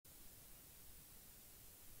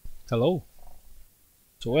Hello.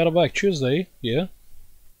 So we're back Tuesday, yeah,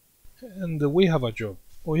 and we have a job.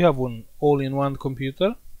 We have one all-in-one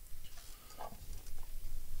computer.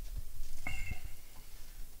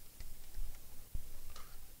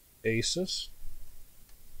 Asus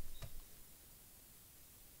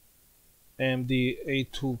AMD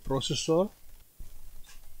A2 processor.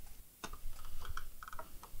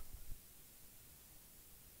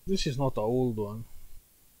 This is not an old one.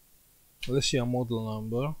 Let's see a model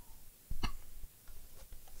number.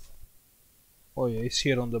 Oh yeah, it's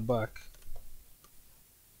here on the back.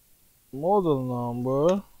 Model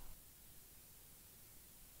number.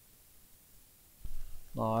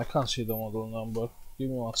 No, I can't see the model number. Give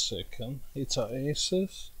me 1 second. It's a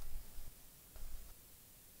Asus.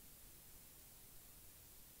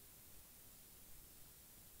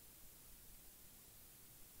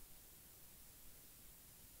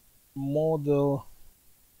 Model.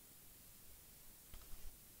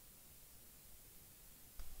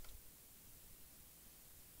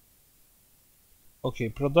 Okay,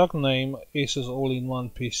 product name Asus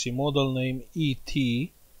all-in-one PC. Model name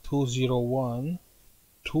ET201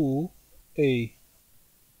 2A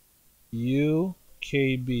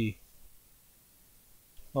UKB.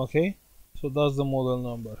 Okay, so that's the model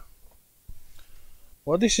number.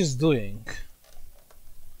 What this is doing,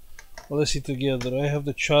 well, let's see together. I have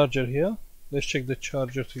the charger here. Let's check the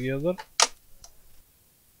charger together.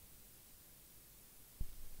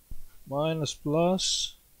 Minus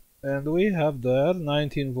plus, and we have there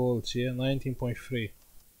 19 volts here, 19.3.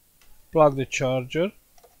 Plug the charger.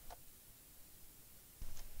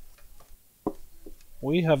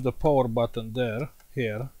 We have the power button there,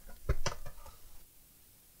 here.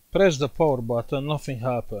 Press the power button, nothing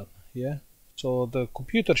happened, yeah? So the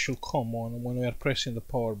computer should come on when we are pressing the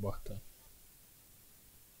power button.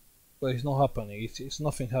 But it's not happening, it's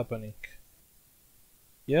nothing happening.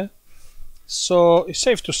 Yeah? So it's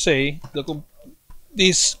safe to say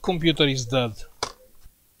this computer is dead.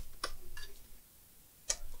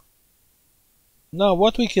 Now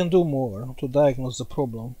what we can do more to diagnose the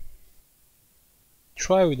problem.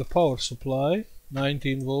 Try with the power supply,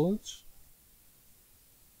 19 volts.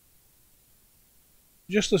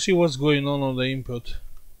 Just to see what's going on the input.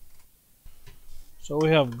 So we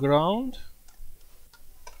have ground.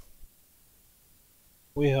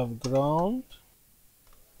 We have ground.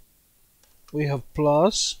 We have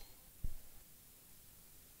plus.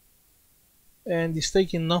 And it's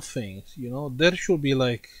taking nothing, you know. There should be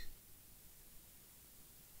like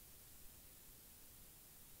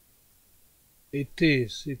it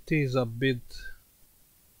is a bit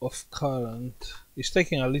of current. It's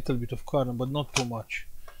taking a little bit of current, but not too much.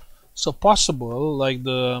 So possible like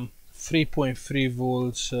the 3.3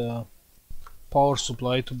 volts power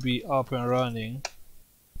supply to be up and running.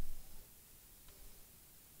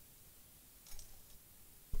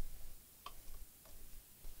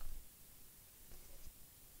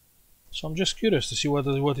 So I'm just curious to see what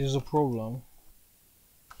is the problem.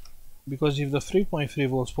 Because if the 3.3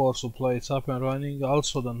 volts power supply is up and running,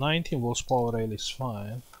 also the 19 volts power rail is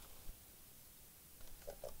fine.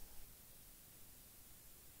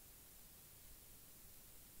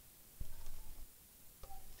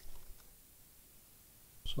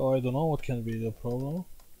 So I don't know what can be the problem,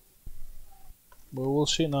 but we'll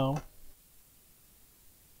see now.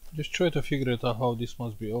 Just try to figure it out how this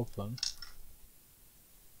must be open.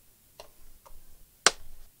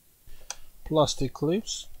 Plastic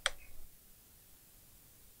clips.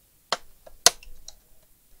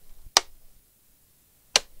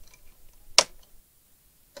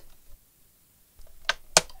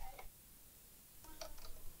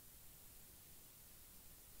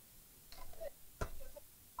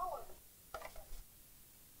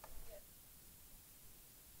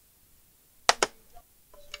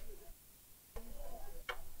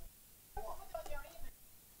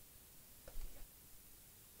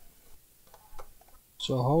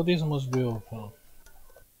 So how this must be open?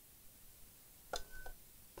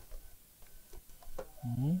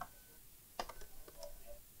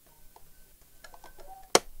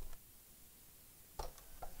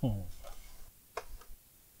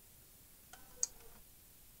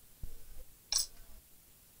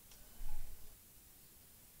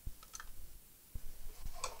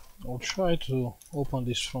 I'll try to open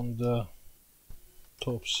this from the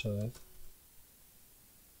top side.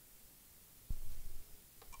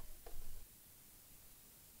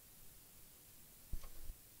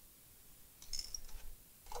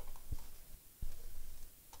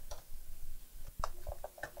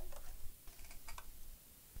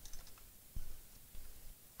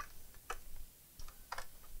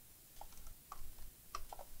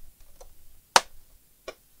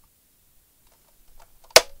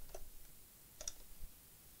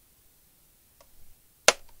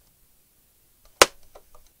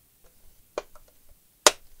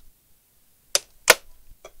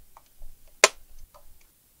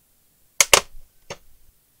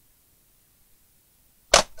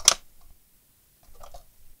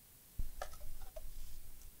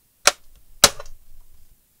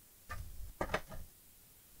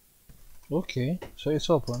 Okay, so it's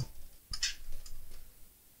open.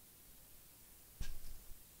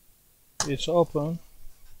 It's open.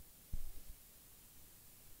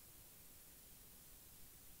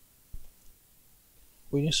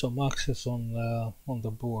 We need some access on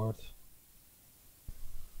the board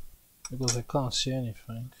because I can't see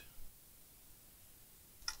anything.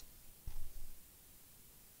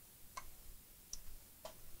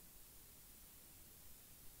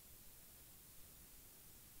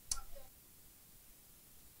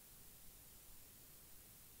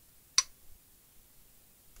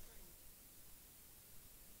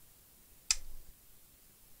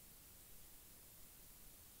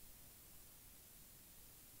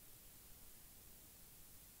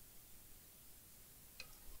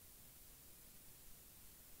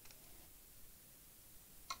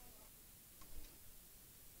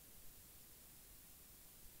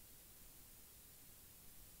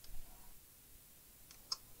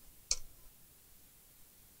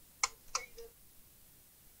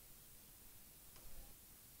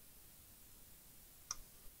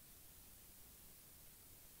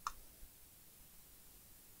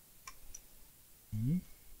 Hmm.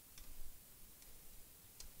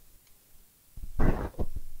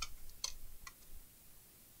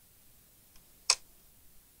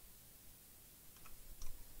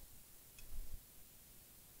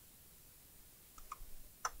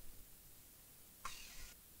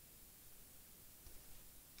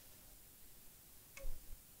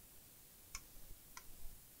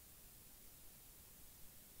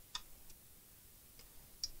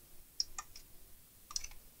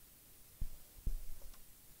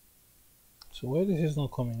 So why this is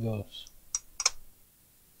not coming out?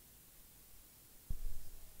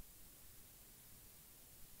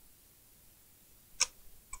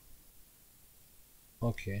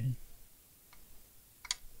 Okay.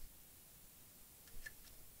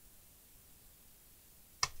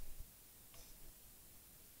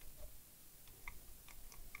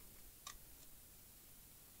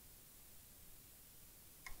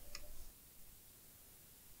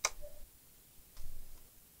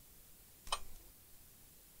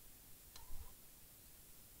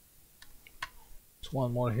 There's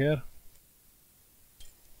one more here.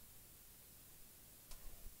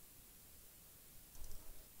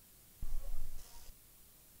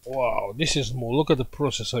 Wow, this is small. Look at the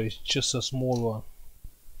processor, it's just a small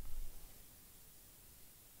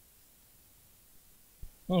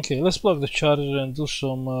one. Okay, let's plug the charger and do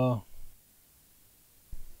some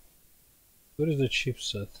where is the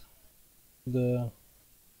chipset? The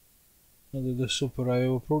Super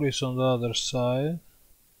I/O, probably it's on the other side.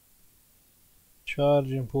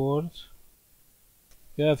 Charging port.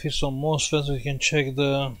 We have here some MOSFETs. We can check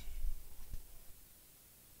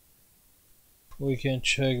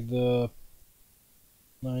the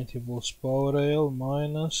 90 volts power rail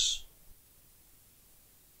minus.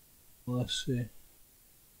 Let's see.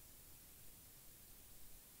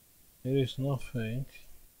 There is nothing.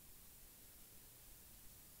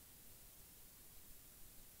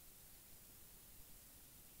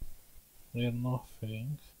 There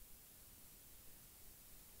nothing.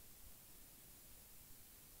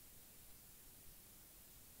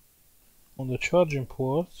 On the charging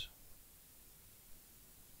port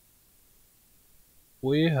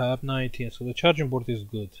we have 19, so the charging port is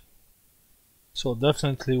good. So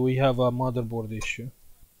definitely we have a motherboard issue.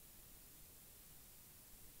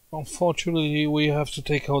 Unfortunately we have to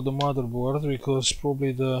take out the motherboard because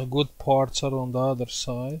probably the good parts are on the other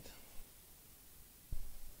side.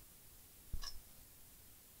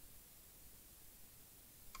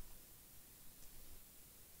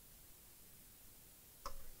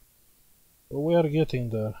 But we are getting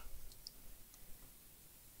there.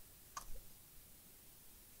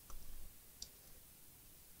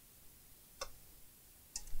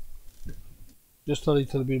 Just a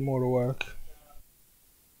little bit more work.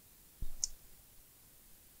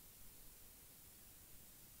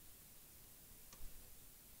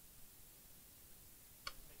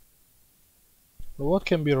 But what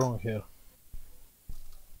can be wrong here?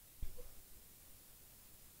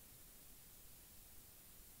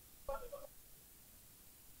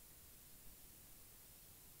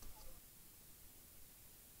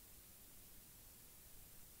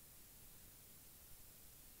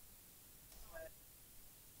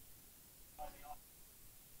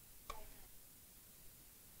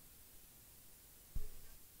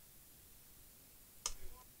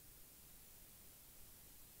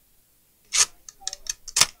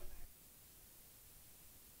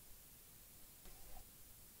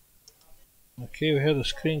 Okay, we have the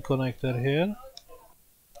screen connector here.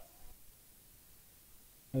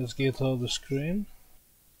 Let's get out the screen.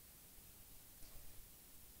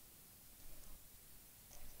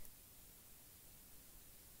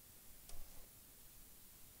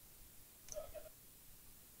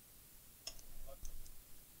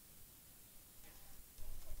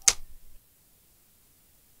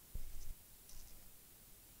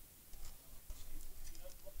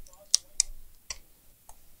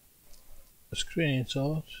 The screen is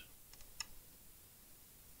out.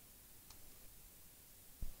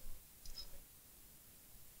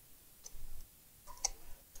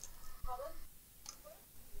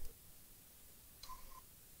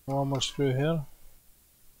 One more screw here.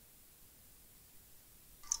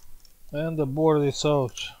 And the board is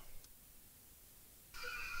out.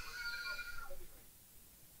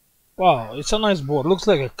 Wow, it's a nice board. Looks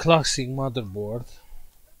like a classic motherboard.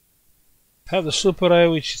 Have the Super I,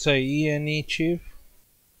 which is a ENE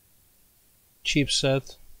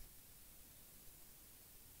chipset.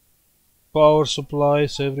 Power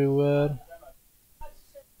supplies everywhere.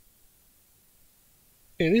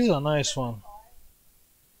 Okay, this is a nice one.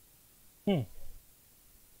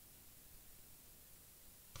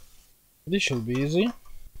 This should be easy.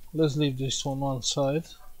 Let's leave this on one side.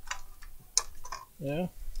 Yeah.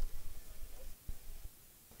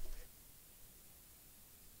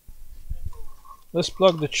 Let's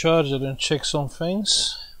plug the charger and check some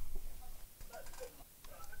things.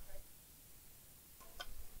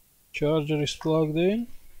 Charger is plugged in.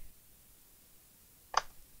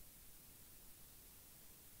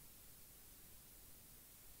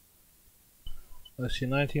 I see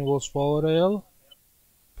 19 volts power rail.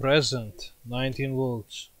 Present 19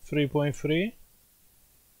 volts. 3.3.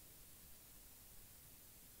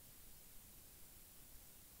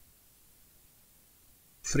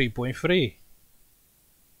 3.3.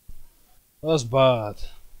 That's bad.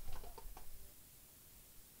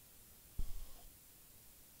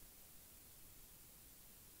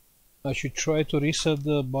 I should try to reset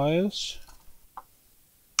the BIOS.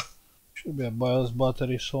 Should be a BIOS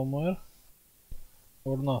battery somewhere.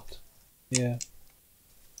 Or not. Yeah.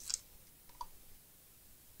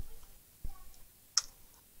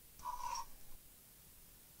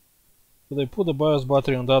 So they put the BIOS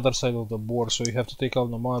battery on the other side of the board, so you have to take out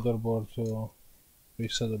the motherboard to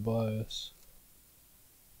reset the BIOS.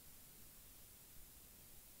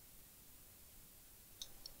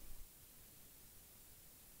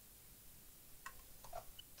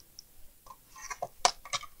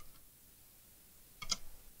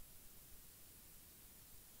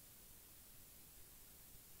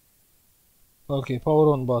 Okay,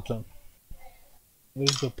 power on button.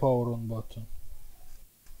 Where's the power on button?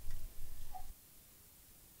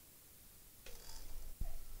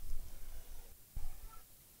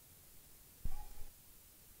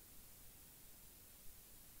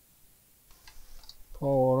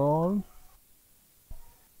 Power on.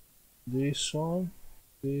 This one,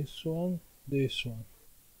 this one, this one.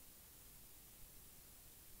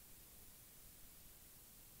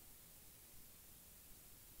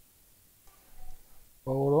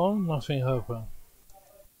 Power on, nothing happened.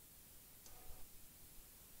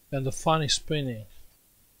 And the fan is spinning.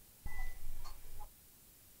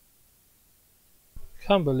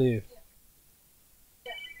 Can't believe.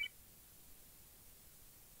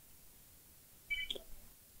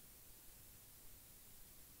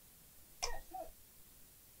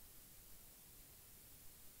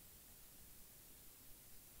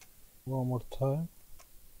 One more time.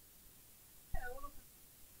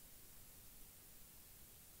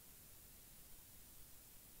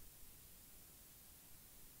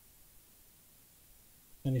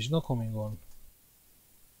 And it's not coming on.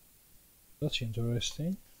 That's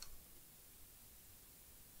interesting.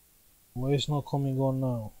 Why is not coming on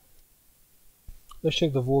now? Let's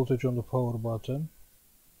check the voltage on the power button.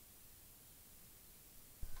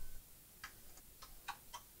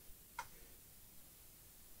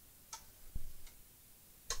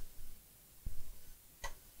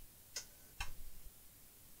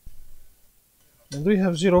 And we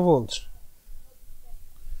have 0 volts.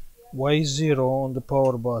 Why 0 on the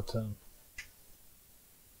power button?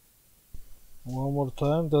 One more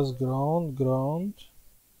time, that's ground, ground,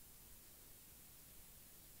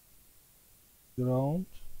 ground,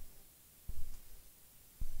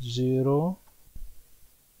 0,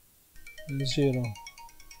 0.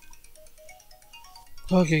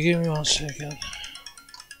 Okay, give me 1 second.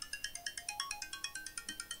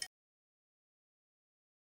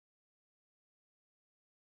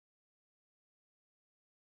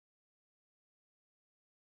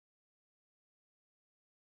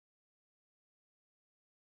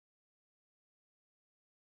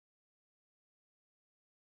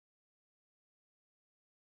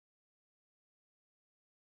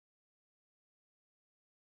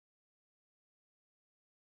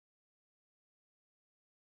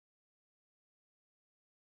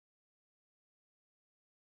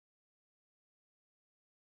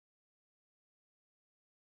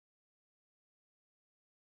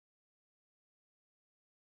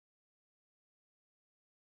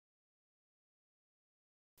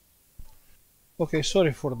 Okay,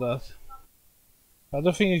 sorry for that. I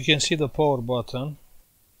don't think you can see the power button.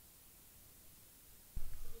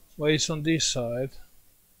 Well, it's on this side.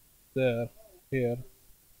 There. Here.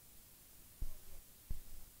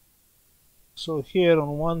 So here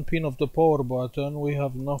on one pin of the power button we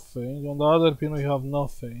have nothing. On the other pin we have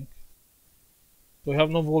nothing. We have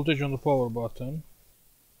no voltage on the power button.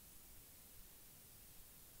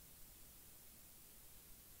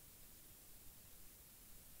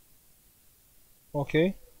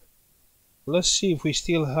 Okay. Let's see if we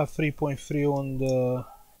still have 3.3 on the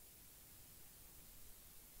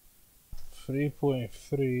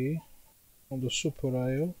 3.3 on the Super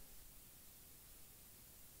I/O.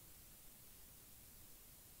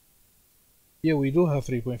 Yeah, we do have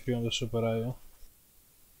 3.3 on the Super I/O,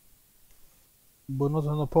 but not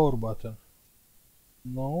on the power button.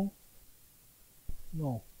 No.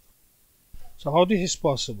 No. So how this is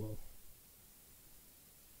possible?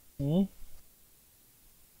 Hmm?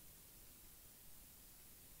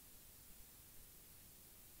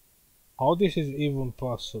 How this is even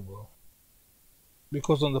possible?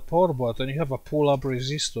 Because on the power button you have a pull-up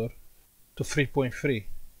resistor to 3.3.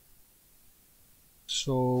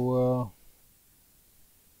 So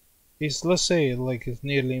it's, let's say, like it's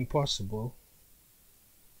nearly impossible.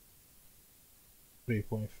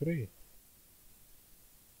 3.3.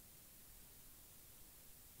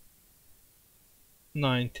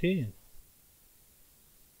 19.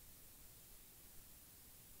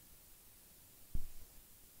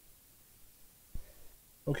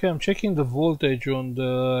 Okay, I'm checking the voltage on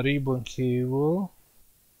the ribbon cable.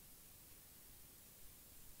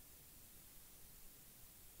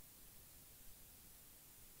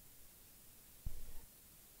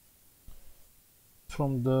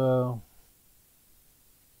 From the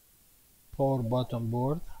power button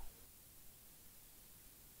board.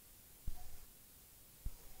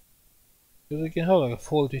 Because you can have like a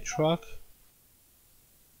faulty track.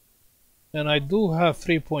 And I do have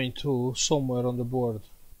 3.2 somewhere on the board.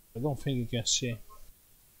 I don't think you can see.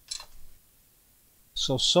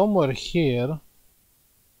 So somewhere here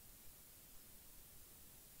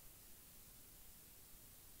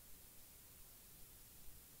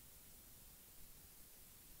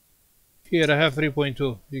I have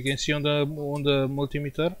 3.2. You can see on the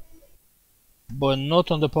multimeter, but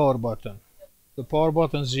not on the power button. The power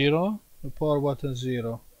button 0, the power button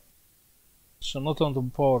 0. So not on the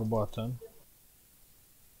power button.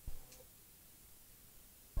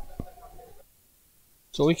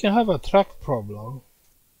 So we can have a track problem.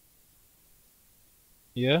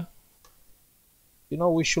 Yeah. You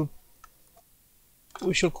know, we should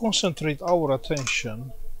concentrate our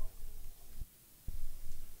attention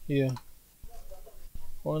here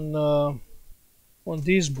on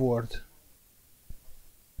this board.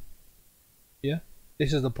 Yeah,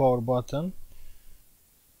 this is the power button.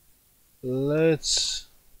 Let's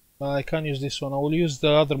I can't use this one. I will use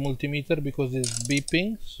the other multimeter because it's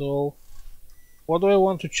beeping. So what do I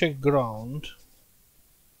want to check? Ground.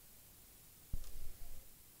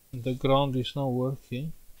 The ground is not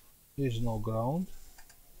working. There is no ground.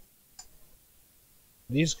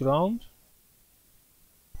 This ground.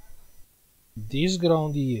 This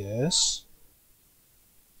ground, yes.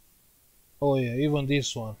 Oh yeah, even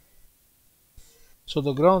this one. So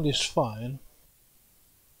the ground is fine.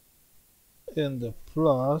 And the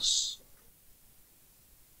plus.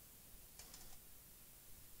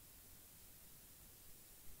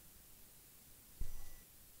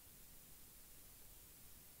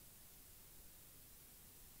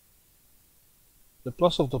 The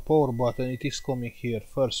plus of the power button, it is coming here,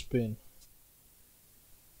 first pin.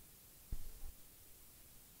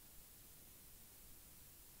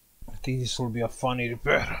 I think this will be a funny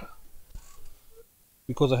repair.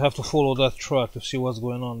 Because I have to follow that track to see what's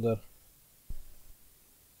going on there.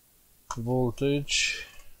 Voltage,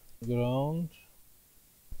 ground.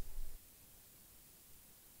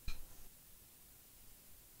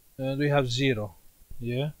 And we have 0.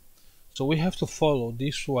 Yeah. So we have to follow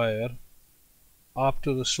this wire up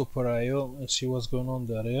to the Super I/O and see what's going on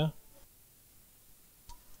there, yeah?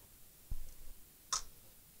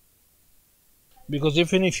 Because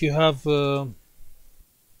even if you have a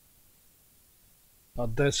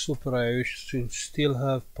dead Super I/O, you should still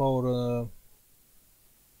have power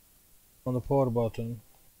on the power button.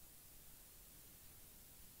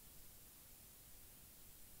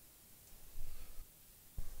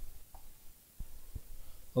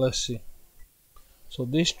 Let's see. So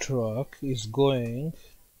this track is going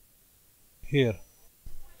here.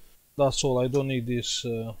 That's all. I don't need this.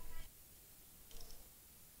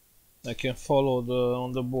 I can follow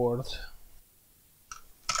on the board,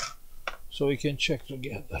 so we can check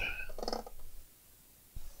together.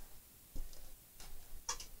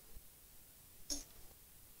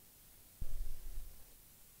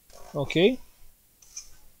 Okay,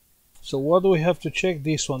 so what do we have to check?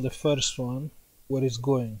 This one, the first one, where it's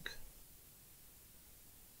going.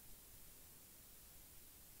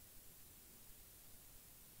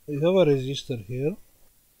 We have a resistor here.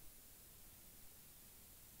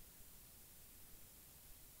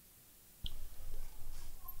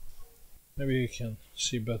 Maybe you can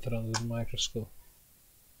see better under the microscope.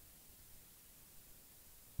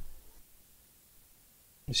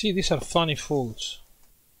 You see, these are funny folds.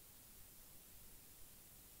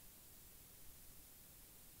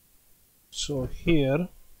 So here,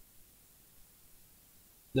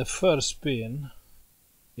 the first pin,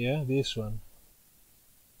 yeah, this one,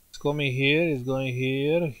 it's coming here, it's going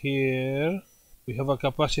here, here. We have a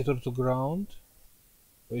capacitor to ground,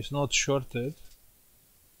 so it's not shorted.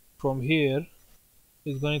 From here,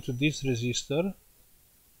 it's going to this resistor,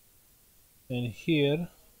 and here,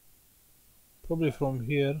 probably from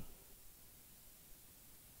here.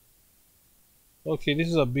 Okay, this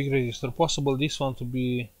is a big resistor. Possible this one to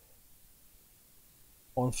be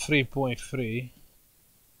on 3.3,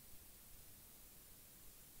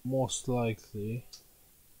 most likely.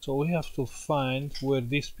 So we have to find where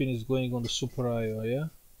this pin is going on the Super I/O, yeah?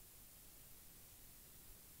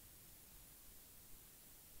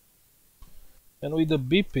 And with the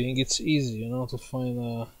beeping, it's easy, you know, to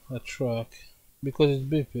find a track. Because it's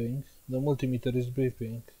beeping, the multimeter is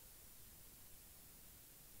beeping.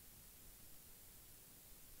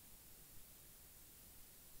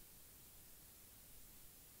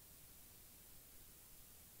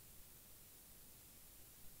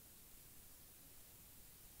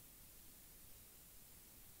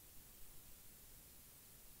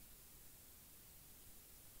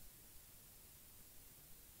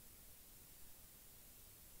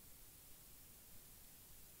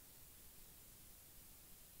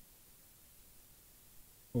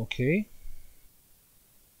 Okay.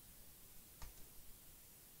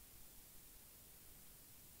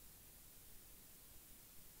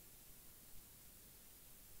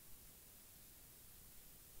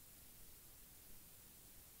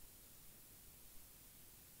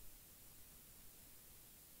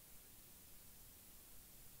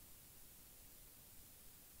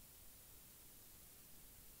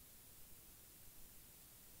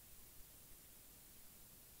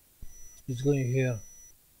 It's going here.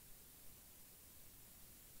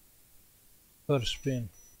 First pin.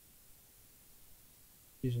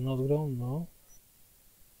 Is not ground now.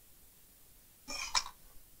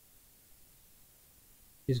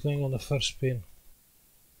 It's going on the first pin.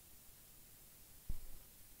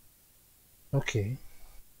 Okay.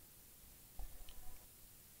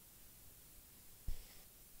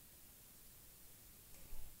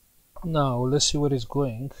 Now let's see where it's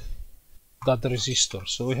going. That resistor.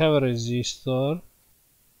 So we have a resistor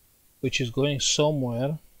which is going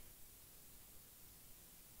somewhere.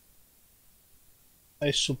 I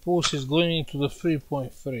suppose it's going into the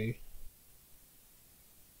 3.3.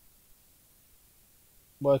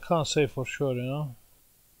 But I can't say for sure, you know.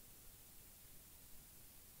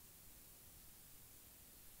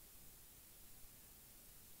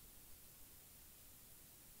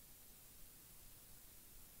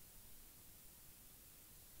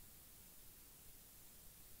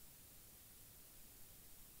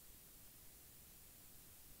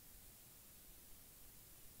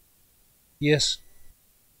 Yes.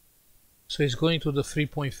 So it's going to the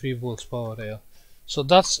 3.3 volts power rail. So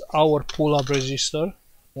that's our pull-up resistor.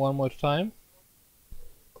 One more time.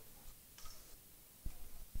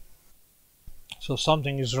 So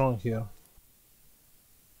something is wrong here.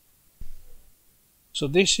 So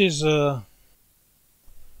this is our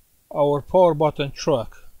power button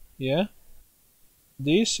track. Yeah.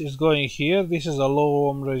 This is going here. This is a low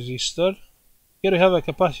ohm resistor. Here we have a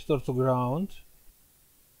capacitor to ground.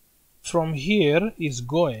 From here is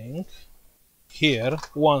going here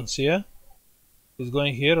once, yeah. It's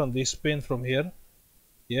going here on this pin from here,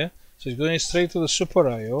 yeah. So it's going straight to the Super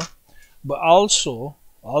I/O, but also,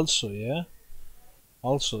 yeah,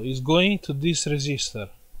 also is going to this resistor.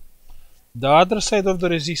 The other side of the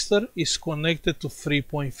resistor is connected to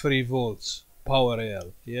 3.3 volts power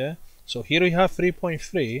rail, yeah. So here we have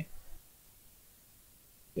 3.3,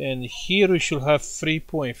 and here we should have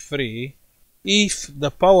 3.3 if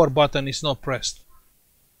the power button is not pressed.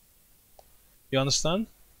 You understand?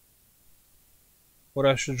 Or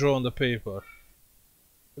I should draw on the paper.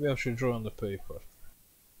 Maybe I should draw on the paper.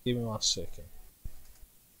 Give me 1 second.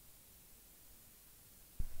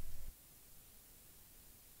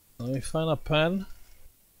 Let me find a pen.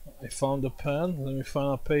 I found a pen. Let me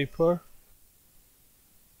find a paper.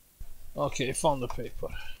 Okay, I found the paper.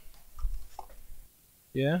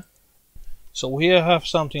 Yeah. So we have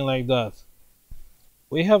something like that.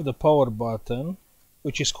 We have the power button,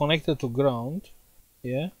 which is connected to ground.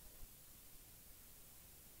 Yeah.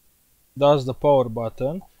 That's the power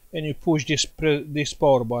button, and you push this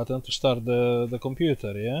power button to start the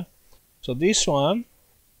computer. Yeah. So this one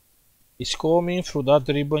is coming through that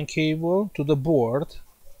ribbon cable to the board.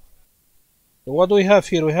 So what do we have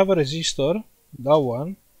here? We have a resistor, that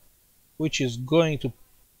one, which is going to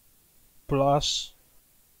plus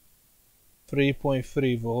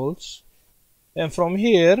 3.3 volts, and from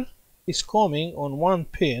here is coming on one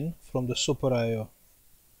pin from the Super I/O.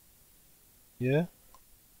 Yeah.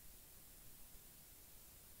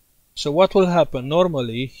 So what will happen?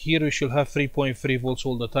 Normally here we should have 3.3 volts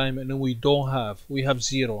all the time, and we don't have. We have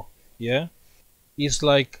 0. Yeah. It's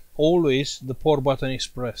like always the power button is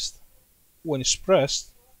pressed. When it's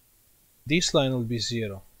pressed, this line will be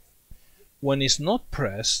 0. When it's not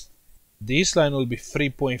pressed, this line will be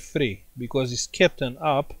 3.3 because it's kept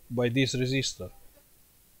up by this resistor.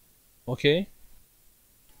 Okay?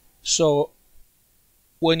 So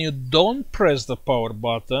when you don't press the power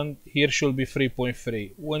button, here should be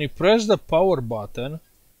 3.3. When you press the power button,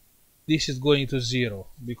 this is going to 0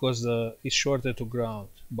 because it's shorted to ground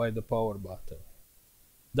by the power button.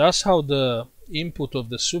 That's how the input of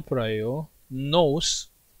the Super I/O knows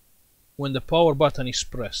when the power button is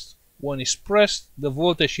pressed. When it's pressed, the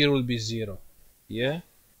voltage here will be 0. Yeah?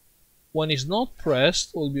 When it's not pressed,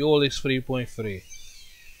 it will be always 3.3.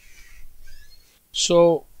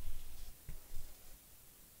 So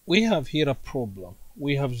we have here a problem.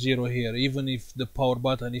 We have 0 here, even if the power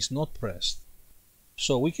button is not pressed.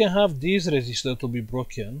 So we can have this resistor to be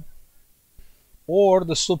broken, or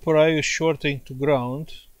the Super I/O is shorting to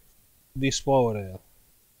ground this power rail.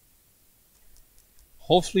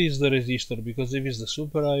 Hopefully it's the resistor, because if it's the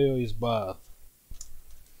Super I/O, it's bad.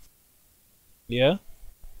 Yeah?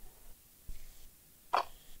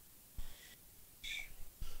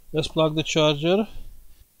 Let's plug the charger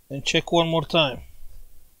and check one more time.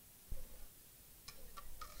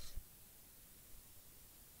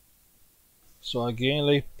 So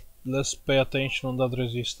again, let's pay attention on that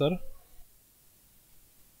resistor.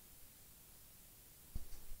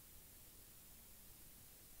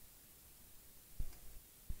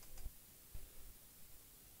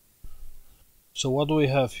 So what do we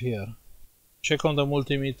have here? Check on the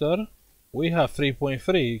multimeter. We have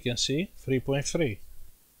 3.3, you can see, 3.3.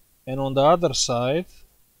 And on the other side,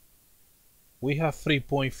 we have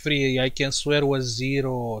 3.3, I can swear was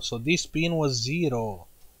 0. So this pin was 0.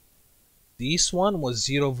 This one was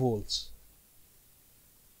 0 volts.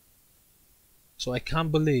 So I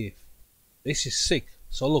can't believe. This is sick.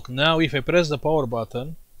 So look, now if I press the power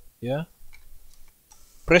button, yeah,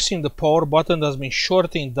 pressing the power button has been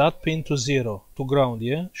shorting that pin to 0, to ground,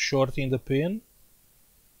 yeah, shorting the pin.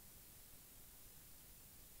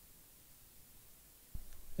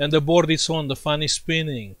 And the board is on, the fan is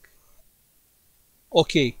spinning.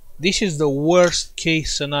 Okay, this is the worst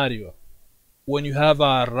case scenario when you have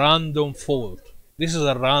a random fault. This is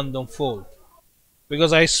a random fault.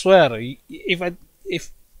 Because I swear,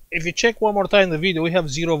 if you check one more time the video, we have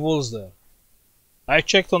 0 volts there. I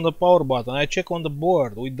checked on the power button, I checked on the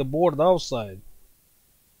board, with the board outside.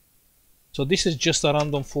 So this is just a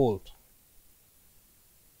random fault.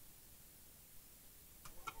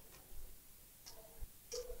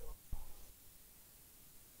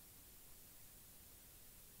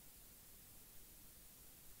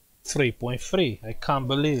 $3.3, I can't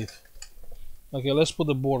believe. Okay, let's put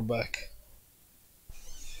the board back.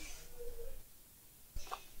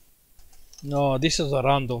 No, this is a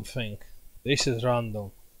random thing. This is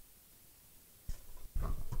random.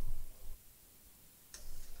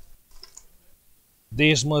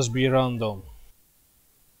 This must be random.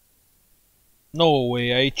 No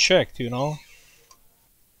way, I checked, you know.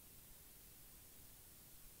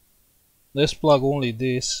 Let's plug only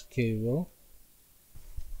this cable.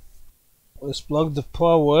 Let's plug the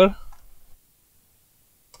power.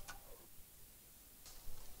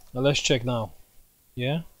 Now let's check now.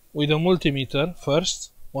 Yeah, with the multimeter first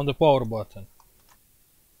on the power button.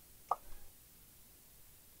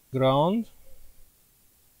 Ground.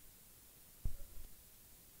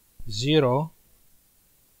 0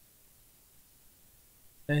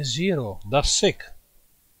 and 0. That's sick.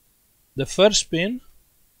 The first pin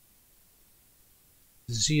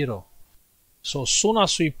 0. So as soon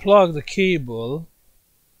as we plug the cable,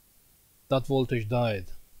 that voltage died.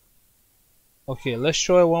 Okay, let's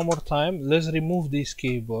show it one more time. Let's remove this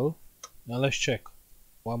cable and let's check.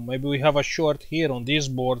 Well, maybe we have a short here on this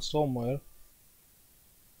board somewhere.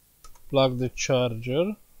 Plug the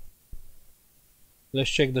charger.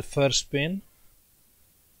 Let's check the first pin.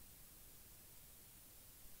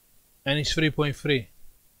 and it's 3.3.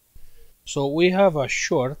 So we have a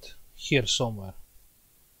short here somewhere.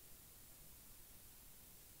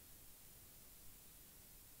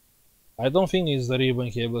 I don't think it's the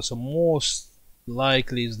ribbon cable, so most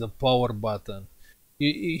likely it's the power button.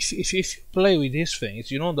 If you play with these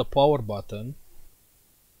things, you know the power button,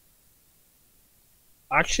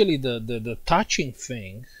 actually the touching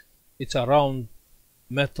thing, it's a round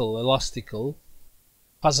metal elastical,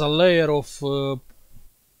 has a layer of,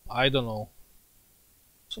 I don't know,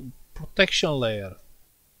 some protection layer.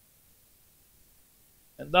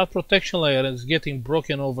 And that protection layer is getting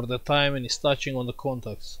broken over the time and is touching on the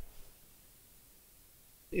contacts.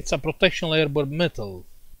 It's a protection layer but metal.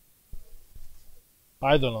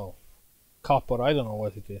 I don't know. Copper, I don't know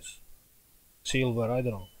what it is. Silver, I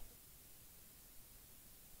don't know.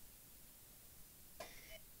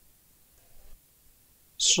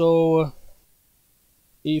 So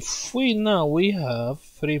if we have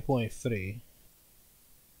 3.3.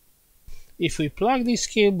 If we plug this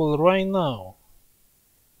cable right now,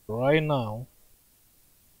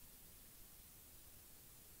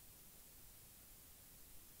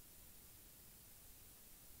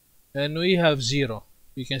 and we have 0.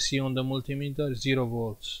 You can see on the multimeter 0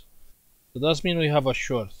 volts. So that means we have a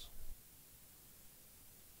short.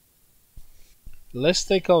 Let's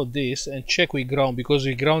take out this and check with ground, because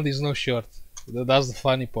with ground is no short. That's the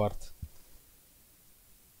funny part.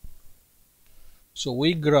 So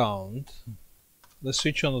we ground. Let's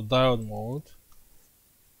switch on the diode mode.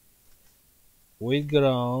 We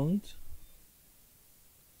ground.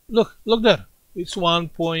 Look there. It's 1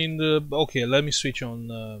 point. Okay, let me switch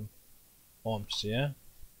on ohms. Yeah.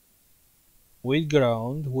 With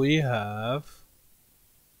ground, we have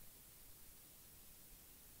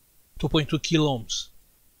 2.2 kilo ohms.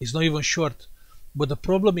 It's not even short. But the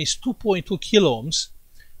problem is 2.2 kilo ohms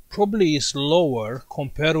probably is lower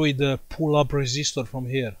compared with the pull-up resistor from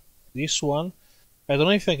here. This one, I don't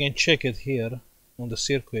know if I can check it here on the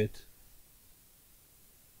circuit.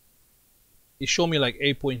 It showed me like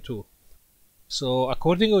 8.2. So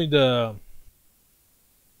according with the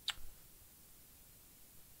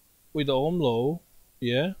Ohm law,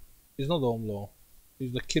 yeah, it's not the Ohm law,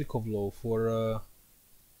 it's the Kirchhoff law for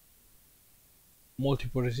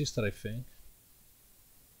multiple resistor, I think.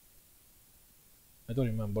 I don't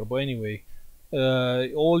remember, but anyway,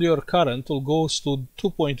 all your current will goes to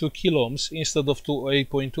 2.2 kilo ohms instead of to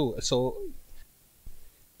 8.2. So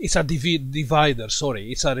it's a divider,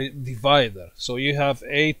 sorry, it's a divider. So you have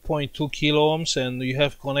 8.2 kilo ohms and you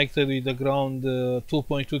have connected with the ground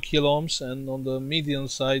 2.2 kilo ohms, and on the median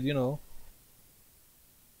side, you know.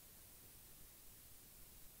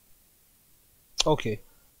 Okay.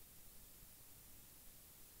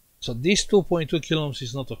 So this 2.2 kilo ohms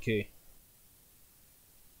is not okay.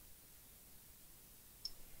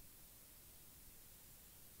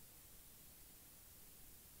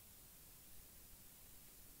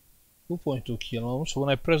 .2 kilo ohms. When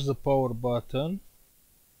I press the power button,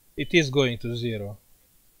 it is going to 0.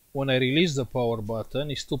 When I release the power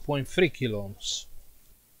button, it's 2.3 kilo ohms.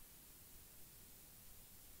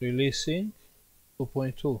 Releasing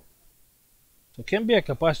 2.2. So it can be a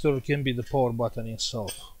capacitor, it can be the power button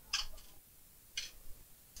itself.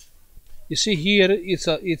 You see here,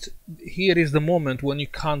 here is the moment when you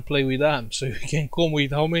can't play with amps. So you can come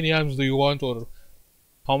with how many amps do you want or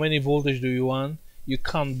how many voltage do you want. You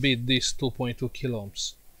can't beat this 2.2 kilo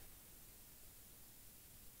ohms.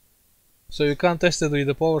 So you can't test it with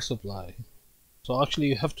the power supply. So actually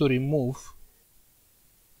you have to remove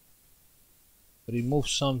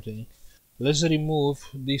something. Let's remove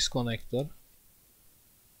this connector,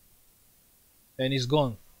 and it's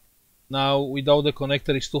gone. Now without the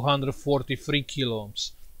connector it's 243 kilo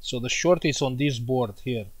ohms. So the short is on this board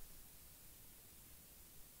here.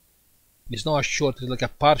 It's not a short, it's like a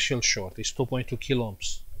partial short. It's 2.2 kilo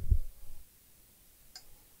ohms.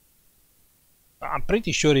 I'm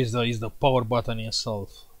pretty sure it's the power button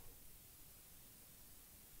itself.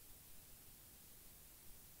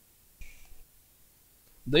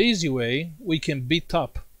 The easy way, we can beat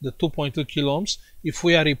up the 2.2 kilo ohms if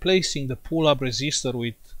we are replacing the pull-up resistor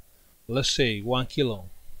with, let's say, 1 kilo ohm.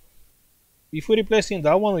 If we're replacing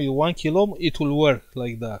that one with 1 kilo ohm, it will work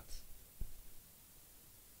like that.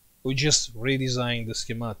 We just redesign the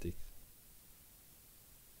schematic.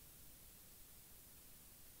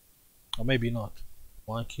 Or maybe not.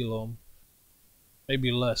 1 kilo ohm.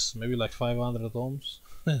 Maybe less. Maybe like 500 ohms.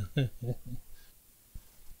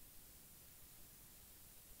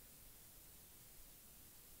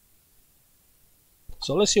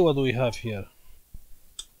 So let's see what we have here.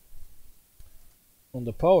 On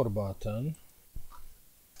the power button,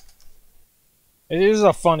 It is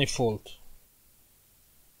a funny fault.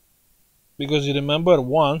 Because you remember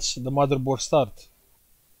once the motherboard start.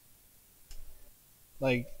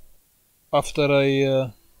 Like after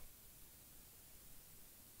I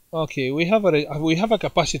okay, we have a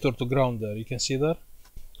capacitor to ground there. You can see that.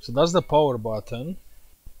 So that's the power button.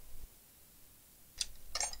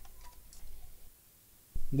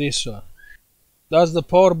 This one. That's the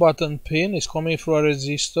power button pin. Is coming through a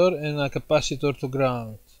resistor and a capacitor to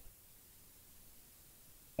ground.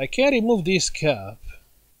 I can remove this cap.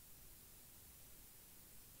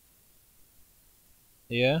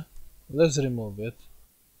 Yeah, let's remove it.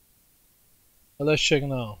 Let's check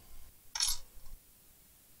now.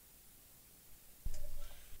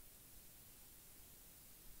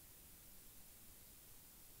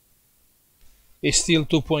 It's still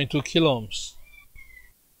 2.2 kilo ohms.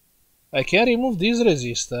 I can remove this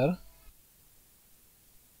resistor.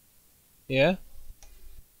 Yeah.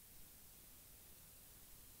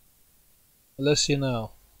 Let's see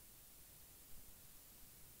now.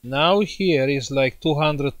 Now here is like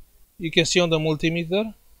 200. You can see on the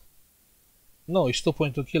multimeter. No, it's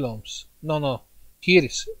 2.2 kilo ohms. No. Here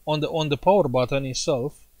is on the power button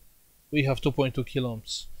itself. We have 2.2 kilo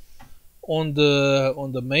ohms. On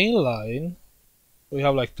the main line, we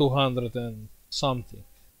have like 200 and something.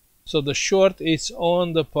 So the short is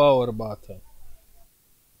on the power button.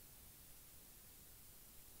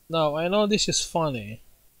 Now I know this is funny,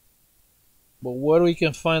 but where we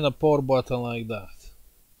can find a power button like that?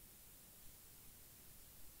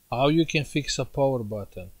 How you can fix a power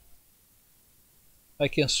button? I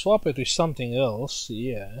can swap it with something else,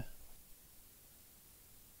 yeah.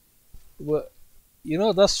 Well, you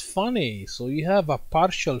know, that's funny. So you have a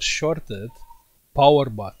partial shorted power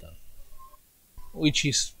button, which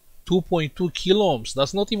is 2.2 kilo ohms.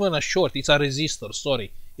 That's not even a short, it's a resistor.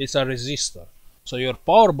 Sorry, it's a resistor. So your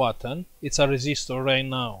power button, it's a resistor right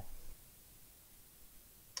now.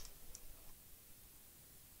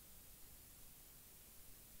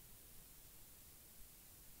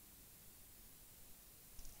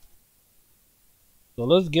 So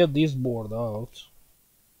let's get this board out.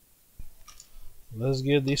 Let's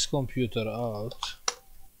get this computer out.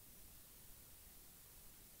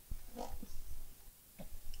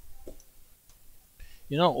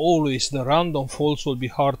 You know, always the random faults will be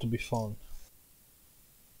hard to be found.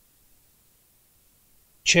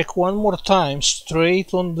 Check one more time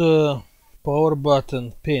straight on the power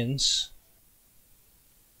button pins.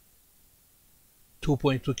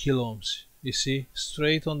 2.2 kilo ohms. You see,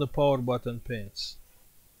 straight on the power button pins.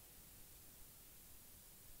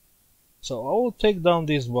 So I will take down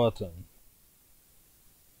this button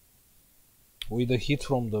with the heat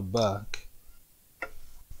from the back.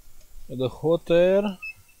 The hot air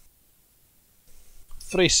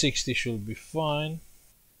 360 should be fine.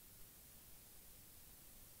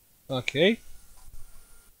 Okay,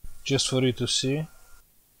 just for you to see.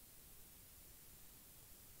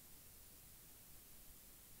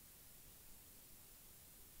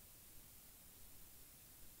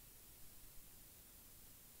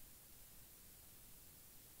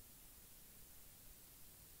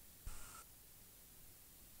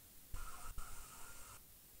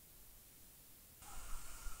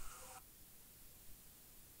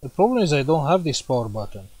 The problem is I don't have this power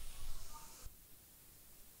button.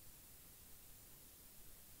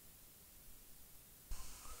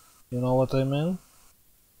 You know what I mean?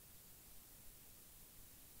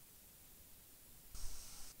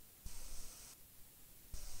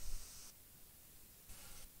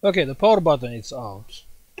 Okay, the power button is out.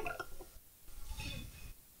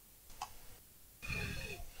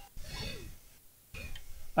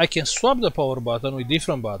 I can swap the power button with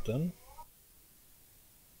different button,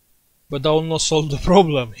 but that will not solve the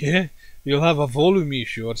problem, yeah? You'll have a volume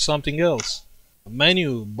issue or something else. A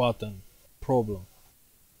menu button problem.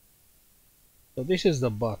 So this is the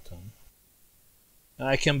button.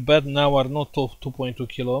 I can bet now are not 2.2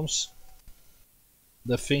 kilo ohms.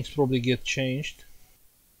 The things probably get changed.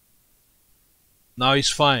 Now it's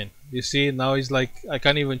fine. You see, now it's like I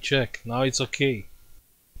can't even check. Now it's okay.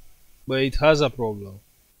 But it has a problem.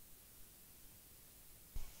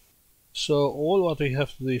 So all what we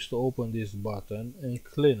have to do is to open this button and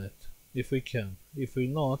clean it if we can. If we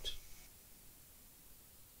not,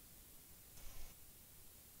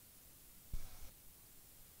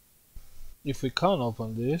 if we can't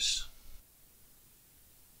open this,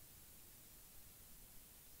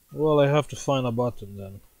 well, I have to find a button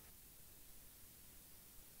then.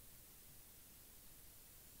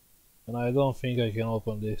 And I don't think I can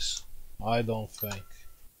open this. I don't think.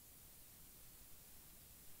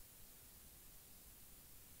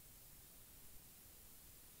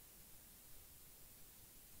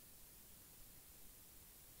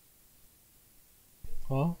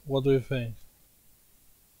 Huh? What do you think?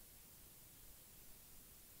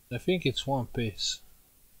 I think it's one piece.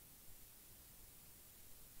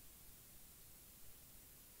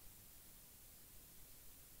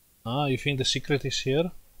 Ah, you think the secret is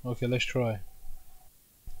here? Okay, let's try.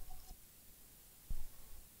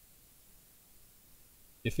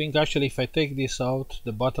 You think actually if I take this out,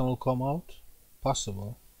 the button will come out?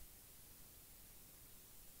 Possible.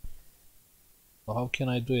 But how can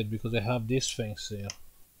I do it? Because I have these things here.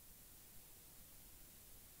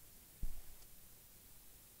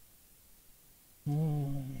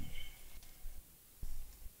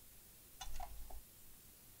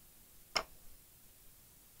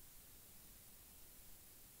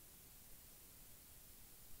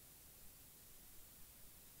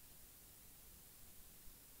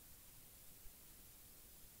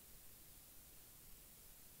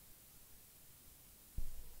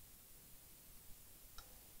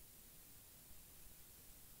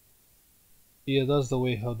 Yeah, that's the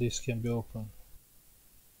way how this can be opened.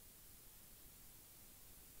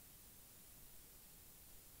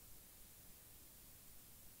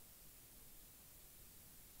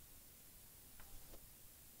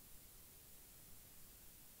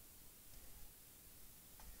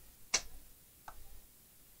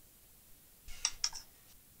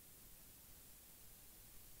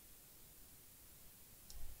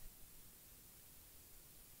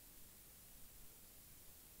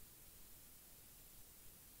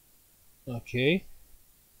 Okay,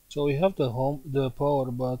 so we have the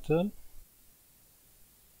power button.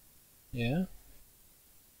 Yeah.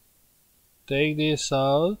 Take this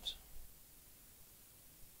out.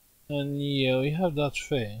 And yeah, we have that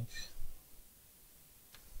thing.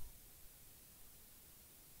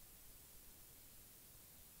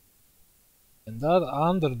 And that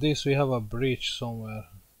under this we have a bridge somewhere.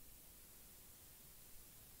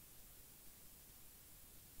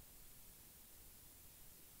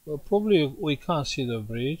 Well, probably we can't see the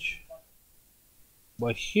bridge.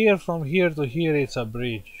 But here, from here to here, it's a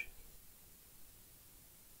bridge.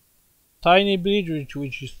 Tiny bridge,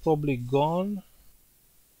 which is probably gone.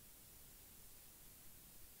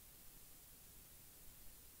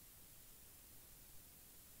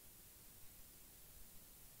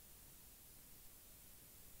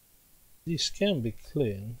 This can be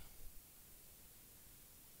cleaned.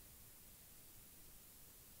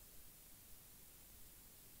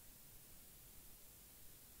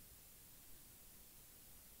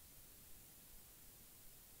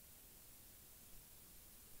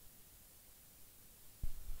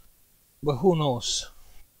 But who knows?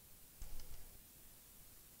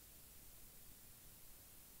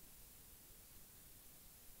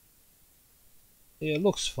 Yeah, it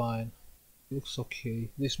looks fine. Looks okay.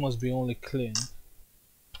 This must be only clean.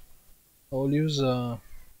 I'll use a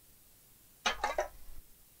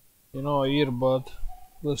earbud.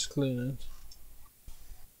 Let's clean it.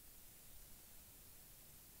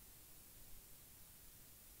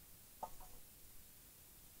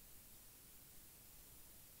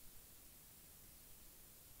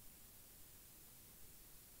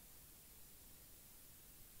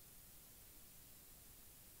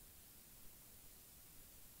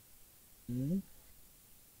 Mm.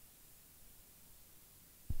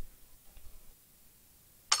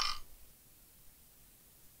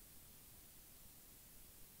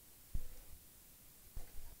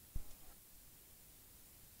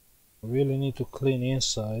 Really need to clean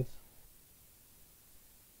inside.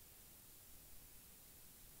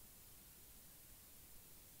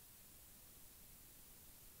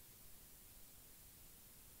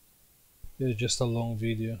 It's just a long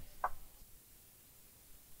video.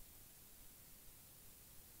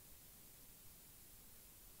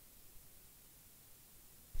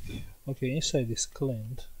 Okay, inside is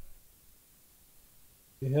cleaned.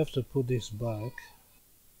 You have to put this back.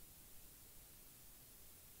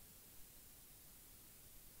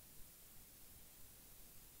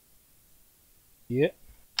 Yeah.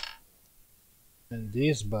 And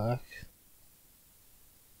this back.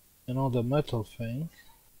 And all the metal thing.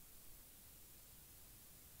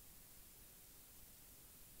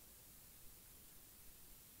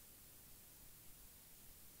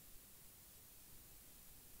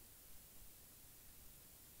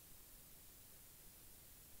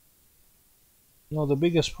 Now the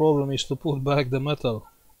biggest problem is to put back the metal.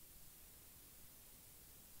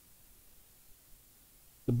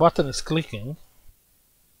 The button is clicking.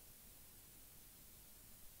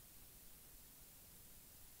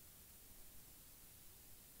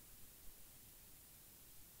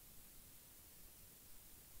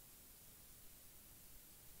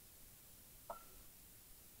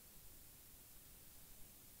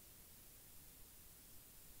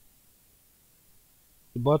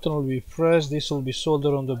 The button will be pressed, this will be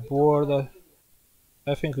soldered on the board.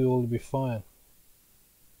 I think we will be fine.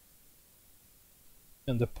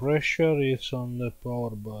 And the pressure is on the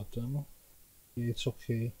power button. Yeah, it's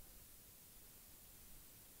okay.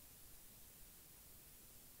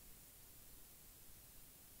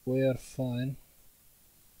 We are fine.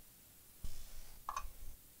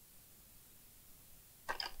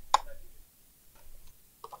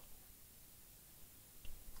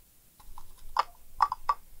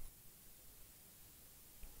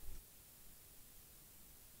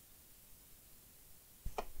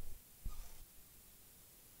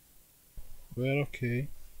 We're okay.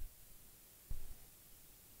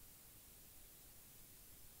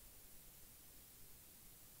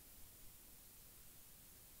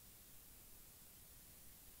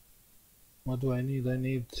 What do I need? I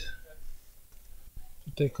need to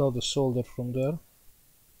take out the solder from there.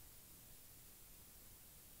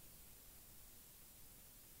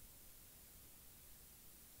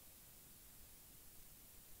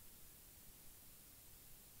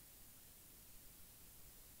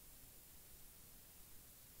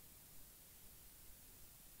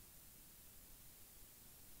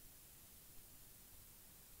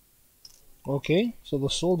 Okay, so the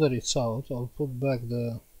solder is out. I'll put back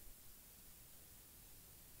the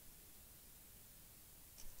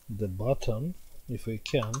button if we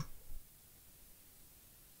can.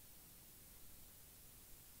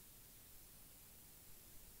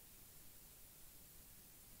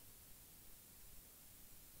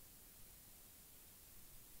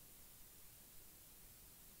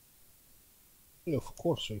 Yeah, of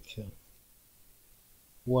course we can.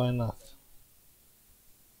 Why not?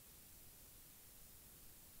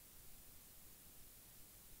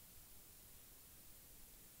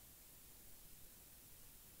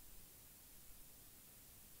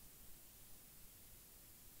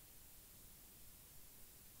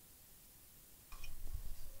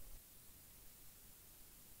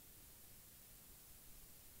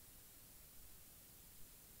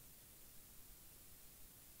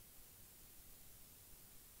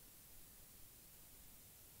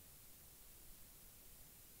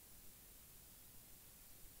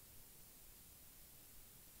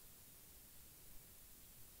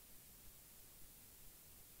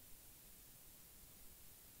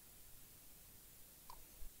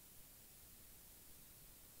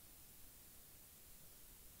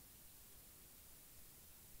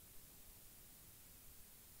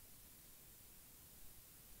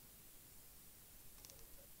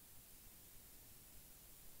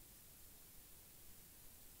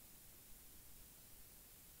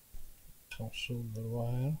 Some solder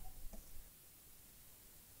wire.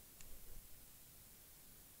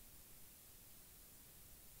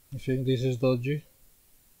 You think this is dodgy?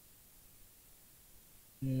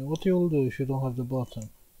 Yeah, what you'll do if you don't have the button?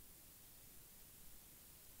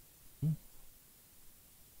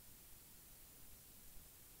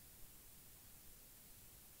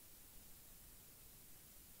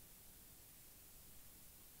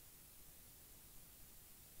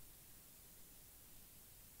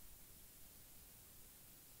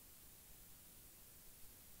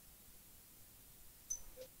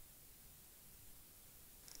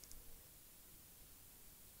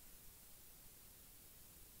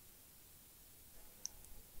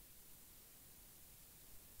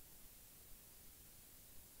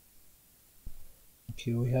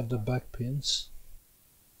 Okay, we have the back pins.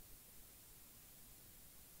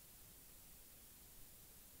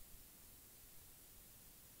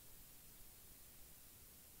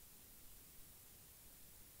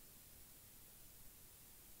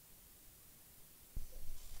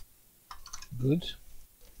 Good.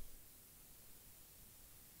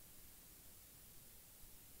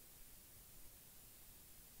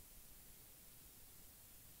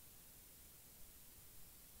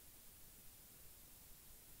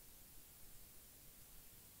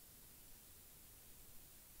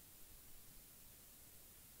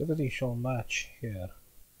 Everything shall match here.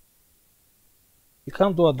 You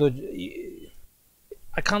can't do a dodge.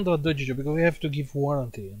 I can't do a dodge job because we have to give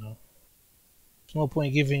warranty, you know. There's no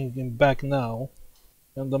point giving him back now,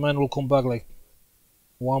 and the man will come back like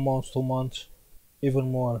 1 month, 2 months,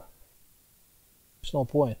 even more. There's no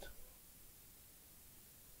point.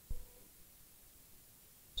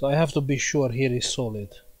 So I have to be sure here is solid.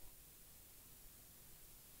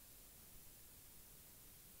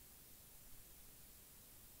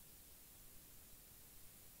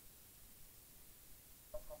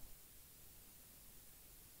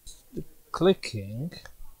 The clicking.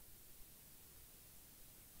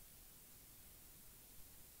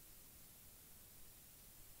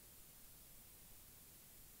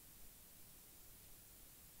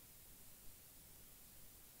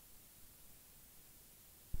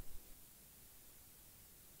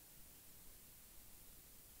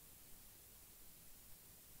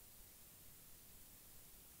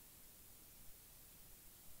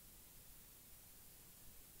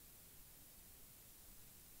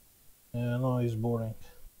 know it's boring.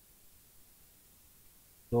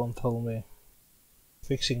 Don't tell me.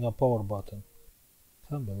 Fixing a power button.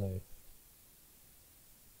 Can't believe.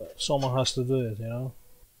 Someone has to do it, you know?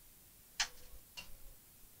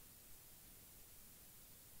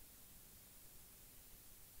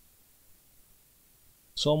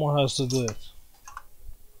 Someone has to do it.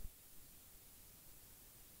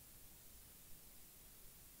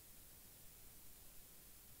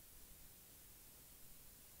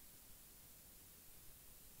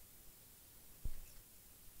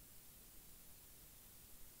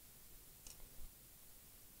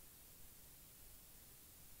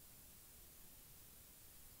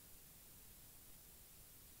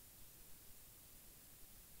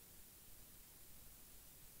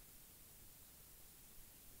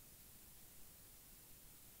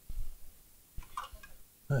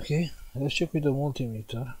 Okay, let's check with the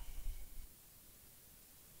multimeter.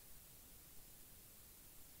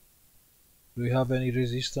 Do we have any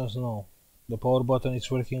resistance? No. The power button is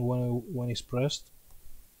working when it's pressed.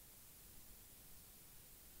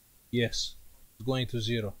 Yes, it's going to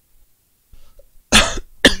 0.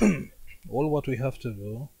 All what we have to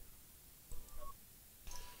do,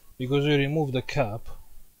 because we remove the cap,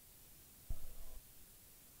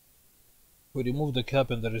 we remove the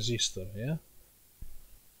cap and the resistor, yeah?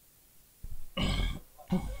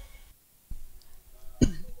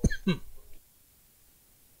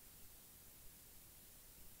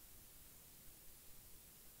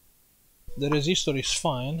 The resistor is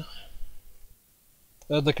fine.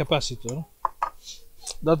 The capacitor.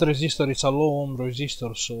 That resistor is a low ohm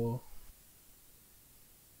resistor, so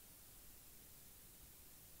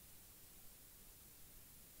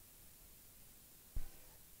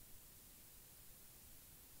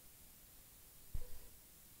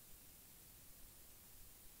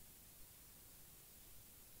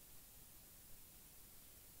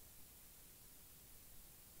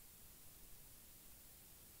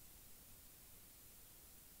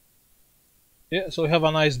yeah, so we have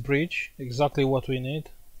a nice bridge, exactly what we need.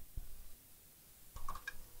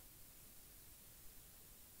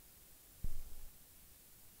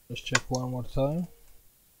 Let's check one more time.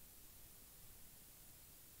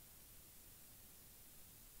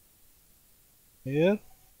 Here.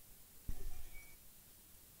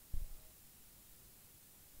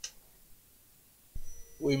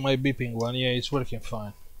 With my beeping one, yeah, it's working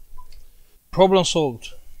fine. Problem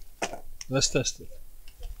solved. Let's test it.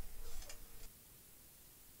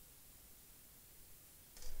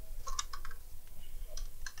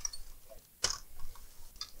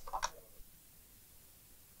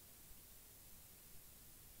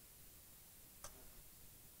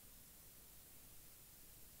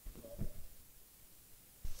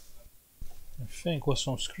 I think with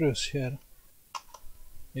some screws here.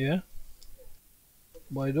 Yeah?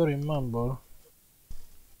 But I don't remember.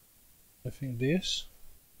 I think this.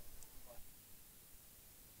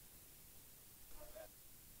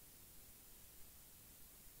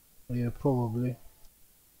 Yeah, probably.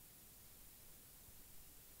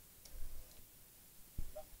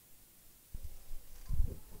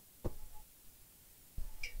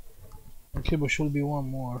 Okay, but should be one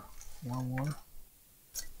more. One more.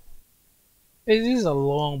 It is a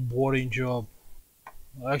long, boring job.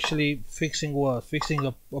 Actually, fixing what? Fixing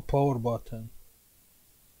a power button.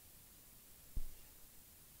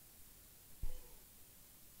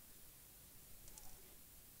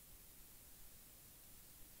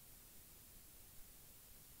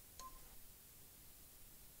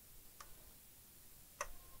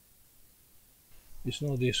 It's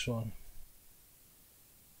not this one.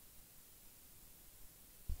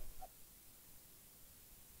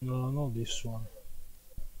 No, not this one.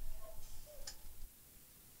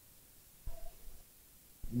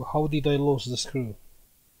 But how did I lose the screw?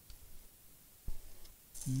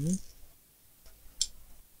 Hmm?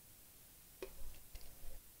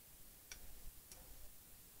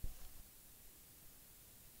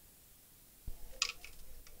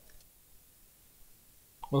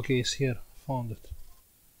 Okay, it's here. Found it.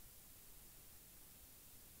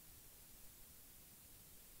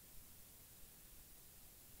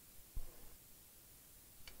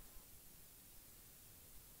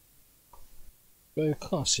 But you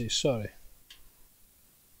can't see, sorry.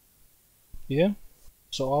 Yeah?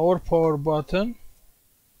 So our power button,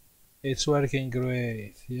 it's working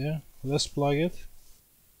great, yeah? Let's plug it.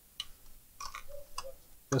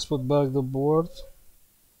 Let's put back the board.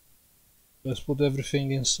 Let's put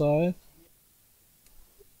everything inside.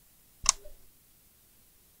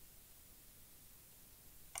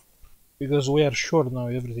 Because we are sure now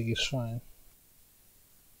everything is fine.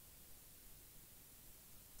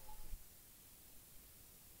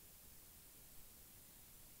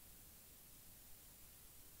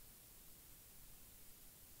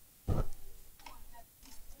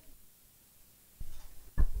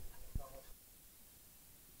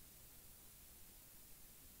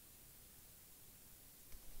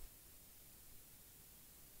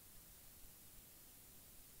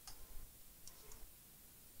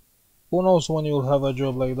 Who knows when you'll have a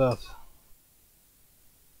job like that?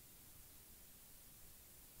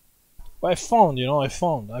 I found, you know, I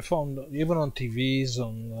found even on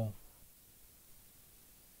TVs,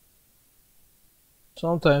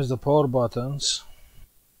 sometimes the power buttons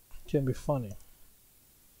can be funny.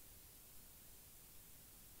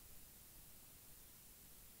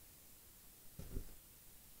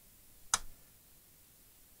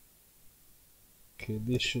 Okay,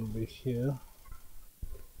 this should be here.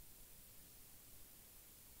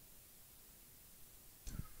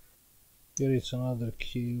 Here is another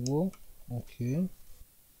cable. Okay.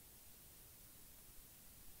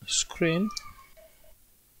 Screen.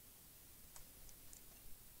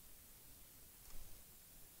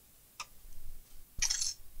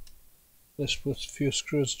 Let's put a few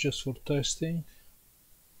screws just for testing.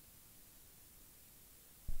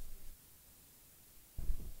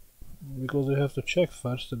 Because we have to check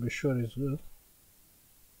first to be sure it's good.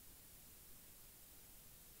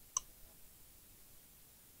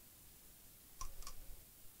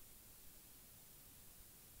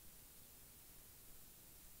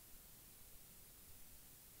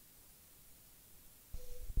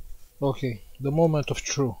 Okay, the moment of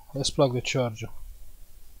truth. Let's plug the charger.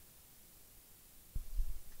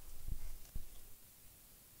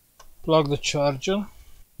 Plug the charger.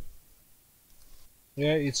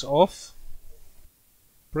 Yeah, it's off.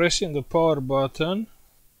 Pressing the power button.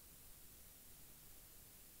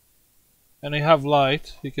 And I have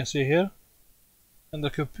light, you can see here. And the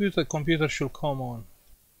computer should come on.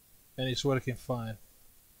 And it's working fine.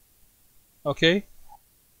 Okay.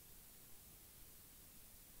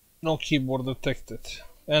 No keyboard detected.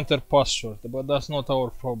 Enter password, but that's not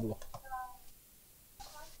our problem.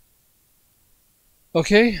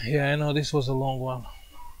 Okay, yeah, I know this was a long one.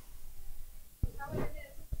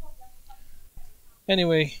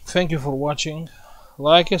 Anyway, thank you for watching.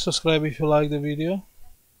 Like and subscribe if you like the video.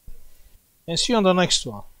 And see you on the next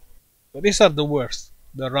one. But these are the worst,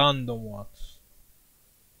 the random ones.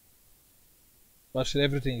 Actually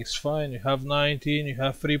everything is fine. You have 19, you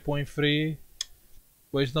have 3.3,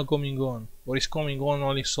 but it's not coming on. Or it's coming on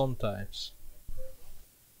only sometimes.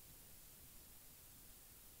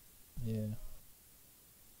 Yeah.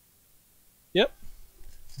 Yep.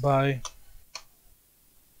 Bye.